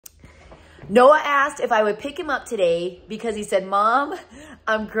Noah asked if I would pick him up today because he said, Mom,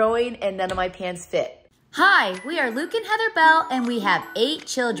 I'm growing and none of my pants fit. Hi, we are Luke and Heather Bell, and we have 8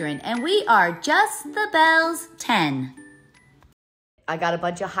 children, and we are just the Bells 10. I got a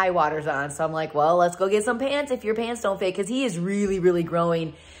bunch of high waters on, so I'm like, well, let's go get some pants if your pants don't fit, because he is really, really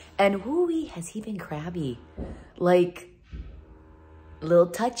growing. And whoo-wee, has he been crabby. Like, a little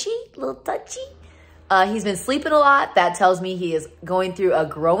touchy. He's been sleeping a lot. That tells me he is going through a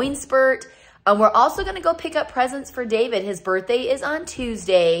growing spurt. We're also going to go pick up presents for David. His birthday is on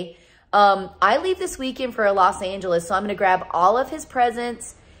Tuesday. I leave this weekend for Los Angeles, so I'm going to grab all of his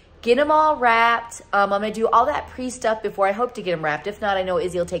presents, get them all wrapped. I'm going to do all that pre-stuff before. I hope to get them wrapped. If not, I know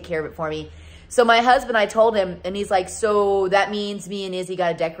Izzy will take care of it for me. So my husband, I told him, and he's like, so that means me and Izzy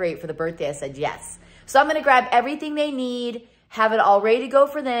got to decorate for the birthday. I said, yes. So I'm going to grab everything they need, have it all ready to go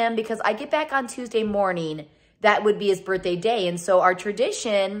for them, because I get back on Tuesday morning. That would be his birthday day. And so our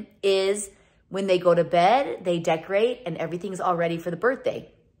tradition is when they go to bed, they decorate, and everything's all ready for the birthday.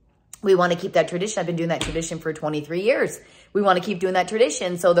 We want to keep that tradition. I've been doing that tradition for 23 years. We want to keep doing that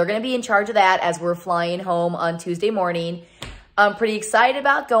tradition. So they're going to be in charge of that as we're flying home on Tuesday morning. I'm pretty excited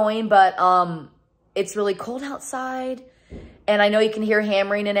about going, but it's really cold outside. And I know you can hear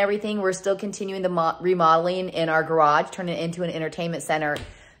hammering and everything. We're still continuing the remodeling in our garage, turning it into an entertainment center.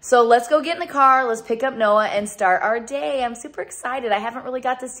 So let's go get in the car. Let's pick up Noah and start our day. I'm super excited. I haven't really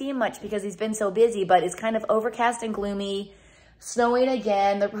got to see him much because he's been so busy, but it's kind of overcast and gloomy. Snowing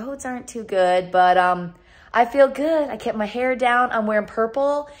again. The roads aren't too good, but I feel good. I kept my hair down. I'm wearing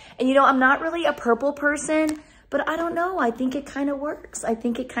purple. And you know, I'm not really a purple person, but I don't know. I think it kind of works.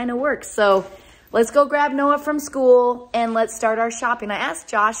 So let's go grab Noah from school and let's start our shopping. I asked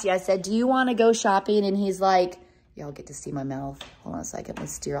Joshy, I said, do you want to go shopping? And he's like, y'all get to see my mouth. Hold on a second.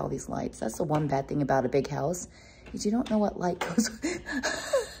 Let's steer all these lights. That's the one bad thing about a big house is you don't know what light goes with.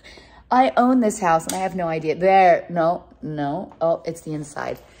 I own this house and I have no idea. There, no. Oh, it's the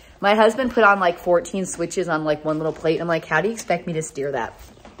inside. My husband put on like 14 switches on like one little plate. I'm like, how do you expect me to steer that?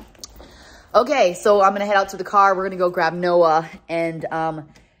 Okay, so I'm going to head out to the car. We're going to go grab Noah. And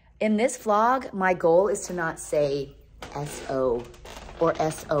in this vlog, my goal is to not say S-O or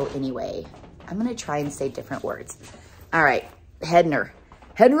S-O anyway. I'm going to try and say different words. All right, heading her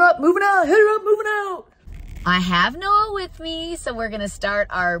up, moving out. I have Noah with me, so we're going to start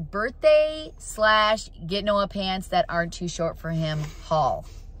our birthday / get Noah pants that aren't too short for him haul,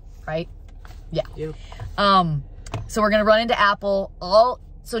 right? Yeah. So we're going to run into Apple.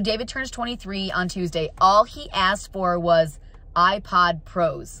 So David turns 23 on Tuesday. All he asked for was iPod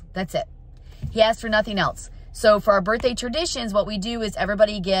Pros. That's it. He asked for nothing else. So for our birthday traditions, what we do is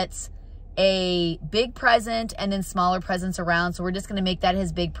everybody gets a big present and then smaller presents around. So we're just going to make that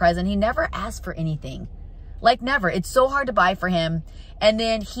his big present. He never asked for anything. Like never. It's so hard to buy for him. And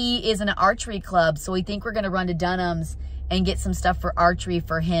then he is in an archery club. So we think we're going to run to Dunham's and get some stuff for archery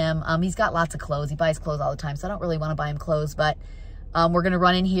for him. He's got lots of clothes. He buys clothes all the time. So I don't really want to buy him clothes. But we're going to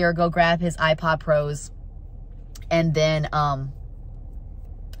run in here, go grab his iPod Pros, and then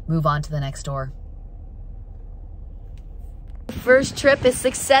move on to the next door. First trip is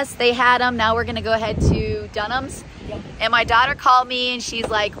success. They had them. Now we're going to go ahead to Dunham's. Yep. And my daughter called me and she's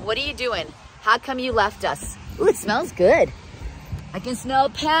like, what are you doing? How come you left us? Ooh, it smells good. I can smell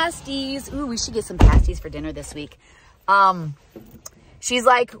pasties. Ooh, we should get some pasties for dinner this week. She's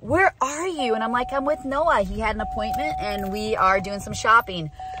like, where are you? And I'm like, I'm with Noah. He had an appointment and we are doing some shopping.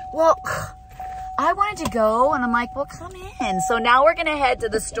 Well, I wanted to go and I'm like, well, come in. So now we're going to head to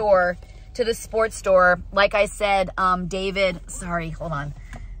the store, to the sports store. Like I said, David, sorry, hold on.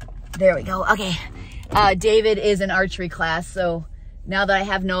 There we go. Okay. David is in archery class. So now that I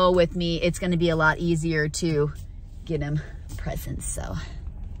have Noah with me, it's going to be a lot easier to get him presents. So,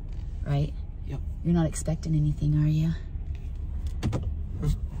 right? Yep. You're not expecting anything, are you?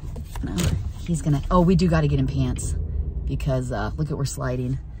 No. He's going to... Oh, we do got to get him pants because look at we're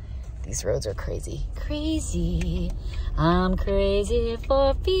sliding. These roads are crazy. Crazy. I'm crazy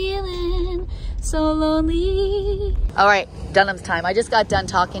for feeling so lonely. All right, Dunham's time. I just got done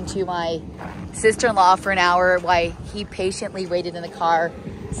talking to my sister-in-law for an hour while he patiently waited in the car.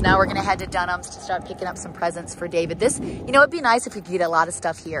 So now we're going to head to Dunham's to start picking up some presents for David. This, you know, it'd be nice if we could get a lot of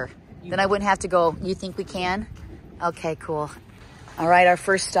stuff here. Then I wouldn't have to go. You think we can? Okay, cool. All right, our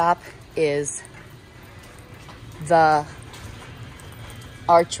first stop is the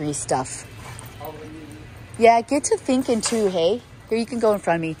archery stuff. Yeah, get to thinking too, hey? Here, you can go in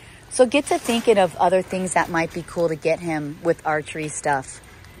front of me. So get to thinking of other things that might be cool to get him with archery stuff.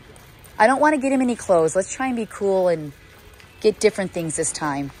 I don't want to get him any clothes. Let's try and be cool and get different things this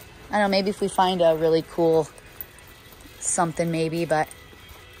time. I don't know, maybe if we find a really cool something maybe, but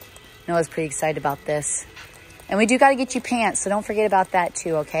Noah's pretty excited about this. And we do got to get you pants, so don't forget about that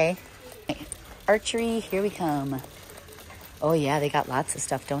too, okay? Archery, here we come. Oh yeah, they got lots of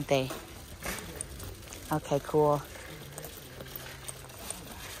stuff, don't they? Okay, cool.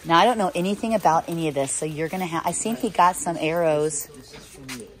 Now, I don't know anything about any of this, so you're going to have... I think he got some arrows.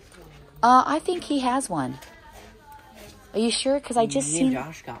 I think he has one. Are you sure? Because I just seen... Me and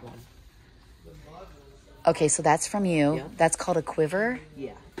Josh got one. Okay, so that's from you. Yeah. That's called a quiver?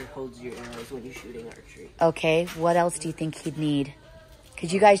 Yeah, it holds your arrows when you're shooting archery. Okay, what else do you think he'd need?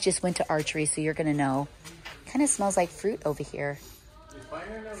 Because you guys just went to archery, so you're going to know. Kind of smells like fruit over here.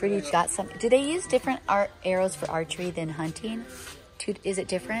 Fruity got some... Do they use different arrows for archery than hunting? Is it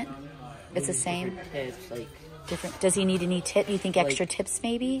different? It's the same? Tips, like... Different. Does he need any tip? Do you think extra tips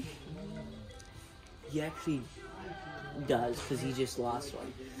maybe? He actually does, because he just lost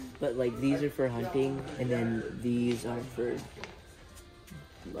one. But, like, these are for hunting, and then these are for,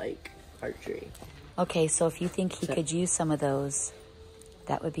 like, archery. Okay, so if you think he could use some of those,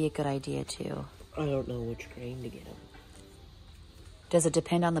 that would be a good idea, too. I don't know which grain to get him. Does it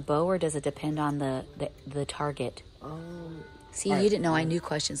depend on the bow, or does it depend on the target? See, you didn't know I knew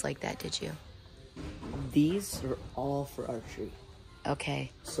questions like that, did you? These are all for archery.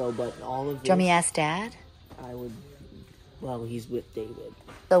 Okay. So, but all of this... Do you want me to ask Dad? I would... Well, he's with David.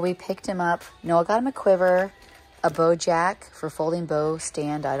 So we picked him up. Noah got him a quiver, a bow jack for folding bow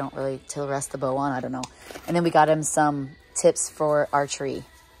stand. I don't really... To rest the bow on, I don't know. And then we got him some tips for archery.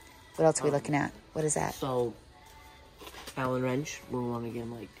 What else are we looking at? What is that? So, Allen wrench. We want to get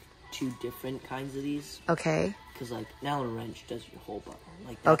him, like, 2 different kinds of these. Okay. Because, like, an Allen wrench does your whole bow.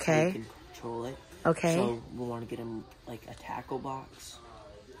 Like, that's how you can control it. Okay. So, we want to get him, like, a tackle box.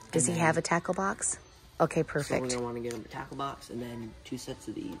 Does he have a tackle box? Okay, perfect. So, we're going to want to get him a tackle box and then 2 sets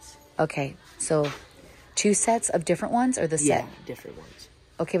of these. Okay, so 2 sets of different ones or the set? Yeah, different ones.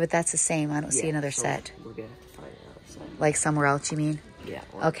 Okay, but that's the same. I don't see another set. We're going to have to find out. So. Like somewhere else, you mean? Yeah.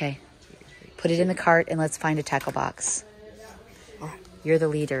 Okay. Put it in the cart and let's find a tackle box. All right. You're the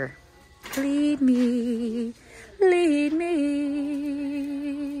leader. Lead me. Lead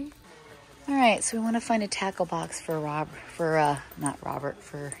me. All right, so we want to find a tackle box for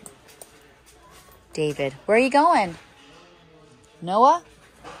for David. Where are you going? Noah?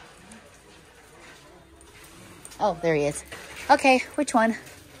 Oh, there he is. Okay, which one?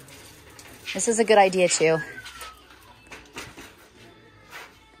 This is a good idea too.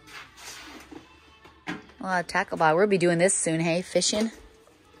 Well, tackle box. We'll be doing this soon, hey? Fishing.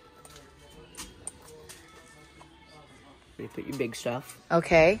 You put your big stuff.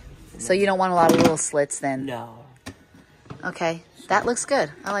 Okay. So you don't want a lot of little slits then? No. Okay. That looks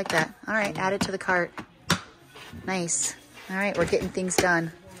good. I like that. All right. Add it to the cart. Nice. All right. We're getting things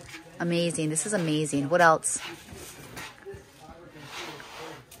done. Amazing. This is amazing. What else?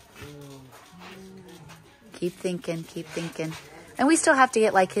 Keep thinking. Keep thinking. And we still have to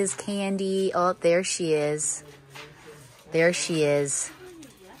get like his candy. Oh, there she is. There she is.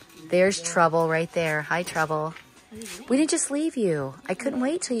 There's Trouble right there. Hi, Trouble. We didn't just leave you. I couldn't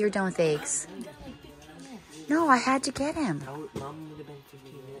wait till you're done with eggs. No, I had to get him.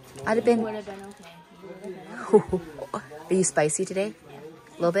 I'd have been... Would have been okay. Are you spicy today?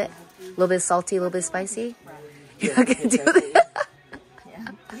 A little bit? A little bit salty, a little bit spicy? You're not going to do that?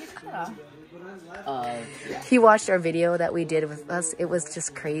 Yeah. He watched our video that we did with us. It was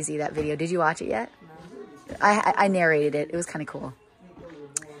just crazy, that video. Did you watch it yet? I narrated it. It was kind of cool.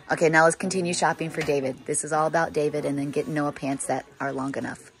 Okay, now let's continue shopping for David. This is all about David and then getting Noah pants that are long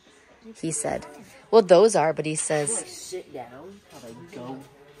enough. He said. Well, those are, but he says... Do I sit down? How do I go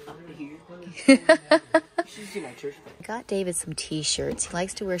up here? You should see my church phone. I got David some t-shirts. He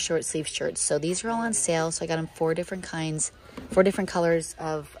likes to wear short sleeve shirts. So these are all on sale. So I got him 4 different kinds, 4 different colors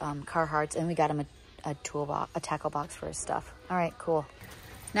of Carhartts. And we got him a tackle box for his stuff. All right, cool.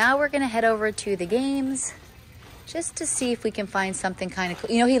 Now we're going to head over to the games just to see if we can find something kind of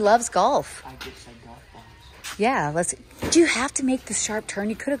cool. You know, he loves golf. I just said golf balls. Yeah, let's... Do you have to make the sharp turn?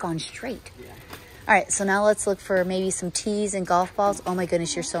 You could have gone straight. Yeah. All right, so now let's look for maybe some tees and golf balls. Oh my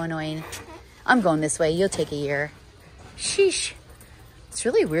goodness, you're so annoying. I'm going this way. You'll take a year. Sheesh. It's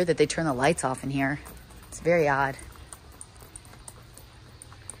really weird that they turn the lights off in here. It's very odd.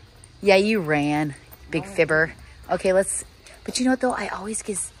 Yeah, you ran, big fibber. Okay, let's... But you know what, though? I always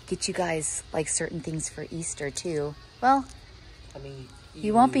get you guys, like, certain things for Easter, too. Well, I mean...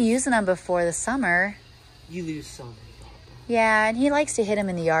 you won't be using them before the summer. You lose so many golf balls. Yeah, and he likes to hit them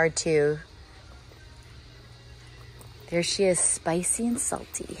in the yard, too. There she is, spicy and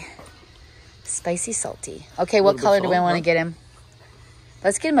salty. Spicy, salty. Okay, what color do we want to get him?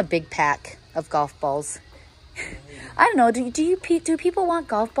 Let's get him a big pack of golf balls. I don't know. Do people want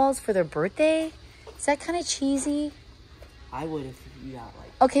golf balls for their birthday? Is that kind of cheesy? I would if you got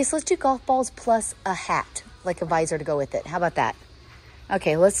like. Okay, so let's do golf balls plus a hat, like a visor to go with it. How about that?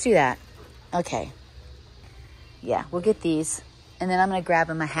 Okay, let's do that. Okay. Yeah, we'll get these. And then I'm going to grab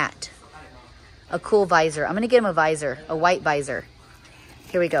him a hat. A cool visor. I'm going to get him a visor, a white visor.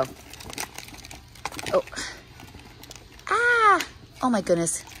 Here we go. Oh. Ah! Oh my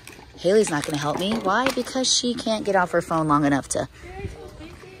goodness. Haley's not going to help me. Why? Because she can't get off her phone long enough to.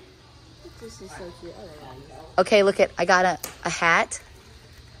 Okay, look at, I got a hat.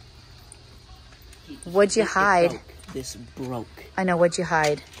 What'd you hide? This broke. I know, what'd you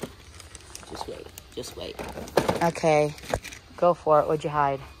hide? Just wait. Just wait. Okay, go for it. What'd you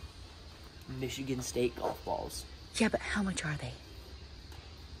hide? Michigan State golf balls. Yeah, but how much are they?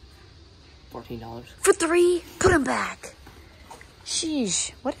 $14. For 3? Put them back.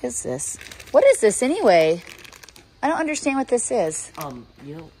 Sheesh, what is this? What is this anyway? I don't understand what this is.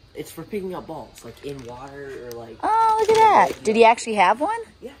 You know, it's for picking up balls, like in water or like. Oh, look at that. Did he actually have one?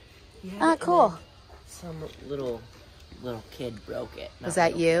 Yeah. Ah, cool. Some little kid broke it. Was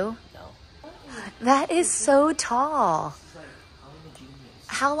that you? No. That is so tall.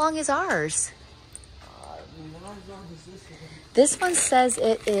 How long is ours? This one says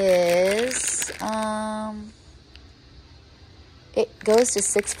it is, it goes to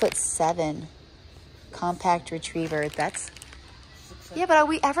 6'7", compact retriever. That's, yeah, but are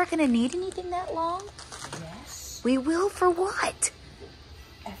we ever going to need anything that long? Yes. We will for what?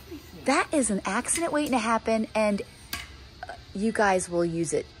 Everything. That is an accident waiting to happen, and you guys will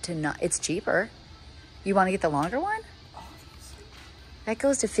use it to not, it's cheaper. You want to get the longer one? That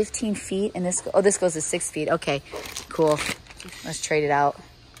goes to 15 feet, and this, oh, this goes to 6 feet. Okay, cool. Let's trade it out.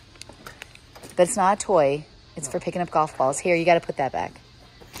 But it's not a toy. It's for picking up golf balls. Here, you got to put that back.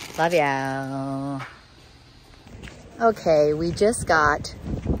 Love ya. Okay, we just got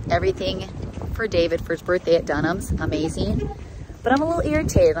everything for David for his birthday at Dunham's. Amazing. But I'm a little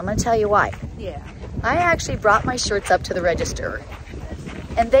irritated. I'm going to tell you why. Yeah. I actually brought my shirts up to the register,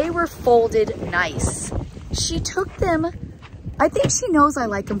 and they were folded nice. She took them, I think she knows I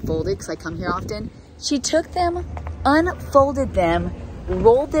like them folded because I come here often. She took them, unfolded them,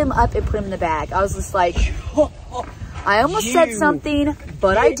 rolled them up, and put them in the bag. I was just like, I almost said something,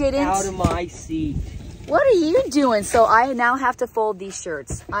 but I didn't. Get out of my seat. What are you doing? So I now have to fold these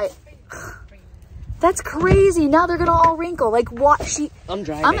shirts. That's crazy. Now they're gonna all wrinkle. Like what? I'm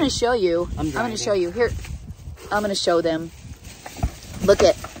driving. I'm gonna show you. I'm gonna show you. Here, I'm gonna show them. Look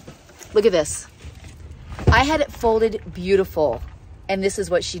at this. I had it folded beautiful, and this is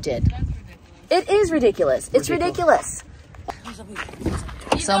what she did. It is ridiculous. It's ridiculous.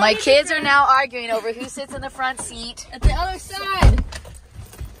 So my kids are now arguing over who sits in the front seat. At the other side.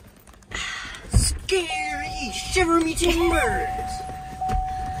 Scary, shiver me timbers.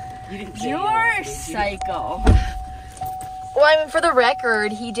 You're psycho. Well, I mean, for the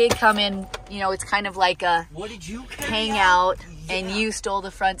record, he did come in, you know, it's kind of like a What did you hangout, and you stole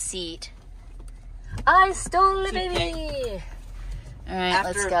the front seat. I stole it, baby. All right,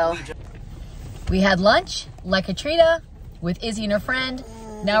 let's go. We had lunch, like a treata, with Izzy and her friend.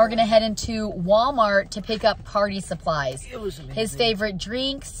 Now we're gonna head into Walmart to pick up party supplies. It was amazing. His favorite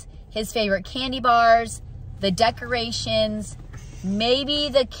drinks, his favorite candy bars, the decorations, maybe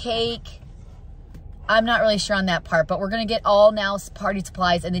the cake. I'm not really sure on that part, but we're gonna get all now party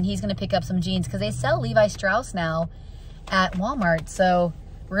supplies, and then he's gonna pick up some jeans because they sell Levi Strauss now at Walmart. So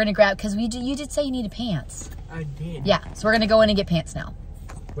we're gonna grab, because you did say you needed pants. I did. Yeah, so we're gonna go in and get pants now.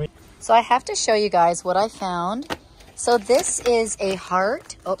 Wait. So I have to show you guys what I found. So this is a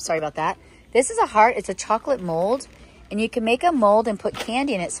heart. Oh, sorry about that. This is a heart. It's a chocolate mold, and you can make a mold and put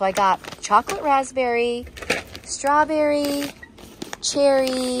candy in it. So I got chocolate raspberry, strawberry,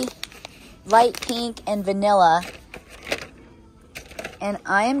 cherry, light pink, and vanilla. And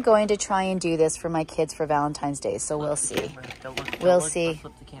I am going to try and do this for my kids for Valentine's Day. So we'll see. We'll see.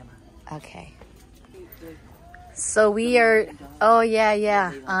 Flip the camera. Okay. So we are, oh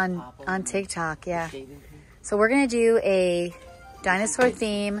yeah, on TikTok, yeah. So we're gonna do a dinosaur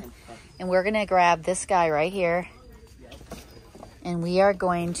theme, and we're gonna grab this guy right here, and we are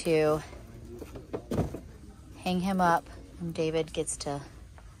going to hang him up, and David gets to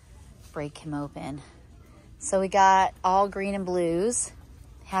break him open. So we got all green and blues.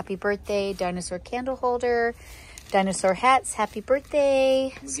 Happy birthday, dinosaur candle holder, dinosaur hats, happy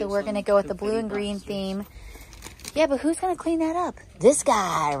birthday. So we're gonna go with the blue and green theme. Yeah, but who's gonna clean that up? This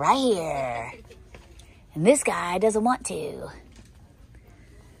guy right here. And this guy doesn't want to.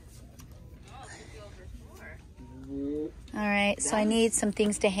 All right, so I need some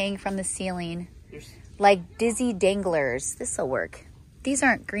things to hang from the ceiling. like dizzy danglers. This'll work. These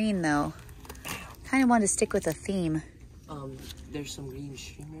aren't green though. Kind of want to stick with a theme. There's some green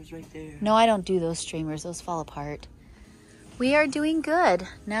streamers right there. No, I don't do those streamers. Those fall apart. We are doing good.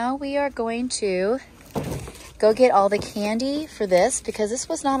 Now we are going to go get all the candy for this because this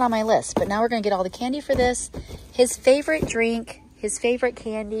was not on my list. But now we're going to get all the candy for this. His favorite drink, his favorite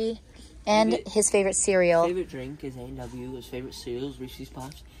candy, and his favorite cereal. His favorite drink is A&W. His favorite cereal is Reese's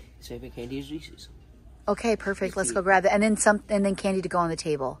Puffs. His favorite candy is Reese's. Okay, perfect. Let's go grab that. And then candy to go on the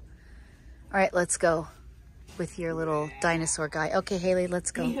table. All right, let's go with your little dinosaur guy. Okay, Haley,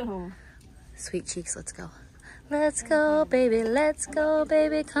 let's go. Ew. Sweet cheeks, let's go. Let's go, baby. Let's go,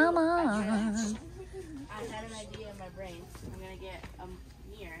 baby. Come on. I had an idea in my brain. I'm going to get a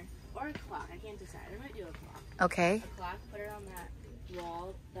mirror or a clock. I can't decide. I might do a clock. Okay. A clock, put it on that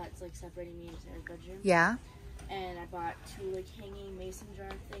wall that's like separating me and Sarah's bedroom. Yeah. And I bought 2 like hanging mason jar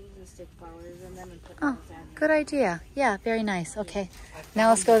things and stick flowers in them and put them inside. Good idea. Yeah, very nice. Okay. Now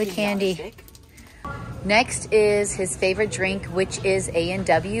let's go to the candy. Next is his favorite drink, which is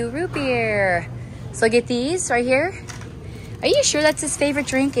A&W root beer. So get these right here. Are you sure that's his favorite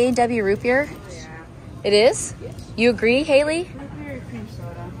drink, A&W root beer? Yeah. It is? Yes. You agree, Haley? Root beer or cream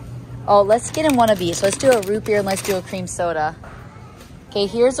soda? Oh, let's get him one of these. Let's do a root beer and let's do a cream soda. Okay,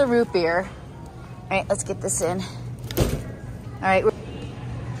 here's a root beer. All right, let's get this in. All right.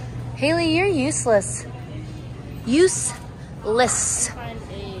 Haley, you're useless. Useless. Find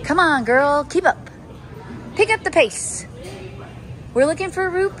a Come on, girl. Keep up. Pick up the pace. We're looking for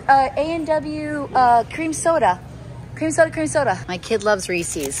A&W cream soda. Cream soda, cream soda. My kid loves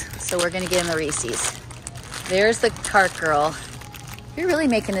Reese's, so we're going to get him the Reese's. There's the cart girl. You're really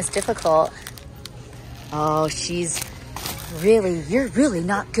making this difficult. Oh, you're really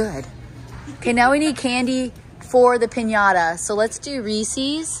not good. Okay, now we need candy for the piñata. So let's do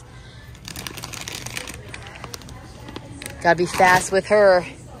Reese's. Gotta be fast with her.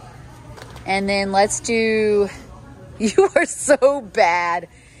 And then let's do, you are so bad.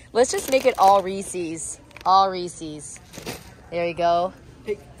 Let's just make it all Reese's. All Reese's. There you go.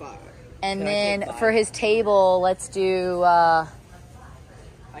 Pick 5. And then for his table, let's do,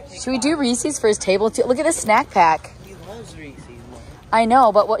 should we do Reese's for his table too? Look at the snack pack. He loves Reese's. I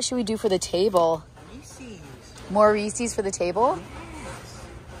know, but what should we do for the table? Reese's. More Reese's for the table?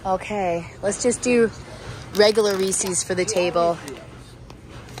 Okay, let's just do regular Reese's for the table.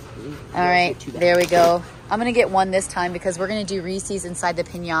 All right, there we go. I'm gonna get one this time because we're gonna do Reese's inside the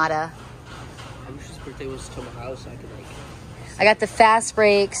piñata. I wish his birthday was tomorrow so I could like... I got the fast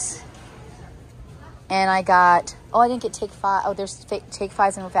breaks. And I got, I didn't get Take 5. Oh, there's Take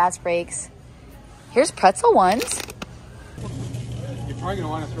 5s and fast breaks. Here's pretzel ones. You're probably going to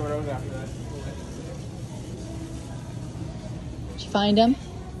want to throw it out after that. Did you find them?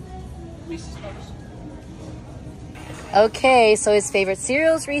 Reese's Puffs. Okay, so his favorite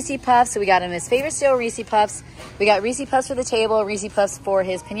cereal is Reese's Puffs. So we got him his favorite cereal, Reese's Puffs. We got Reese's Puffs for the table, Reese's Puffs for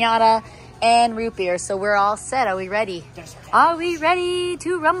his piñata, and root beer. So we're all set. Are we ready? Are we ready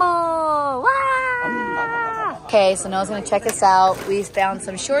to rumble? Wah! Okay, so Noah's gonna check us out. We found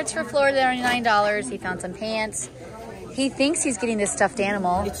some shorts for Florida that are $9. He found some pants. He thinks he's getting this stuffed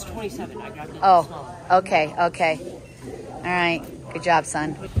animal. It's 27. I grabbed it. Oh, okay. All right, good job,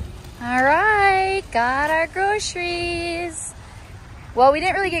 son. All right, got our groceries. Well, we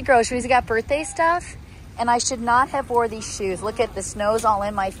didn't really get groceries. We got birthday stuff, and I should not have wore these shoes. Look at the snow's all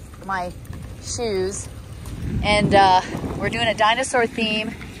in my shoes. And we're doing a dinosaur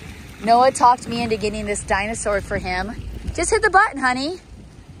theme. Noah talked me into getting this dinosaur for him. Just hit the button, honey.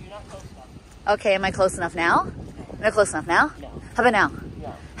 You're not close enough. Okay, am I close enough now? Am I close enough now? No. How about now?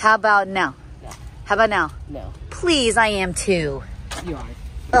 No. How about now? No. How about now? No. Please, I am too. You are.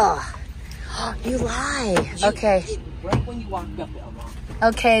 Ugh. You lie. Okay. Right when you walked up there, Mom.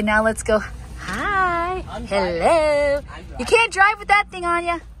 Okay, now let's go. Hi. I'm driving. Hello. I'm driving. You can't drive with that thing on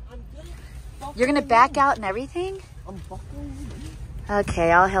you. I'm good. You're gonna back out and everything? I'm buckling.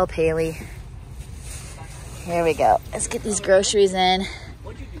 Okay, I'll help Haley. Here we go. Let's get these groceries in.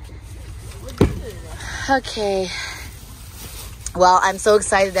 Okay. Well, I'm so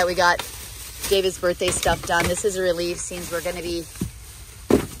excited that we got David's birthday stuff done. This is a relief since we're gonna be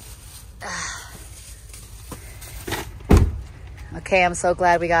okay, I am so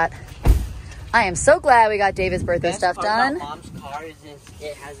glad we got David's birthday stuff done. Mom's car is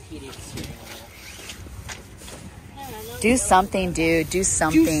it has a heated steering wheel. Do something, dude. Do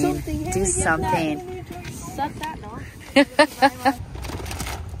something. Do something. Suck that, no?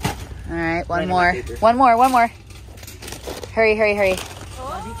 All right, one Paper. more. Hurry.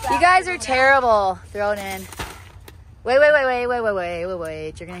 You guys are terrible. Throw it in.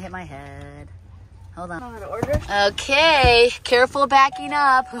 Wait. You're gonna hit my head. Hold on. I don't know how to order. Okay, careful backing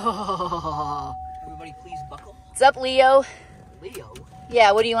up. Everybody please buckle. What's up, Leo? Leo.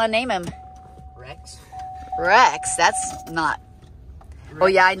 Yeah, what do you want to name him? Rex. Rex, that's not. Oh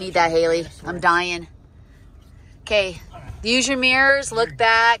yeah, I need that, Haley. I'm dying. Okay, use your mirrors, look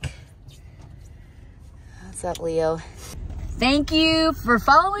back. What's up, Leo? Thank you for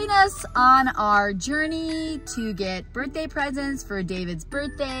following us on our journey to get birthday presents for David's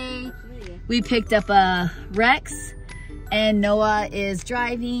birthday. We picked up a Rex and Noah is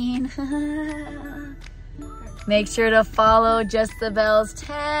driving. Make sure to follow Just the Bells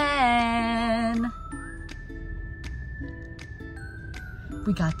 10.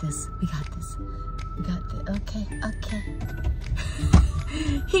 We got this. We got this. We got this. Okay. Okay.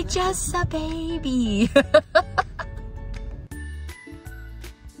 He's just a baby.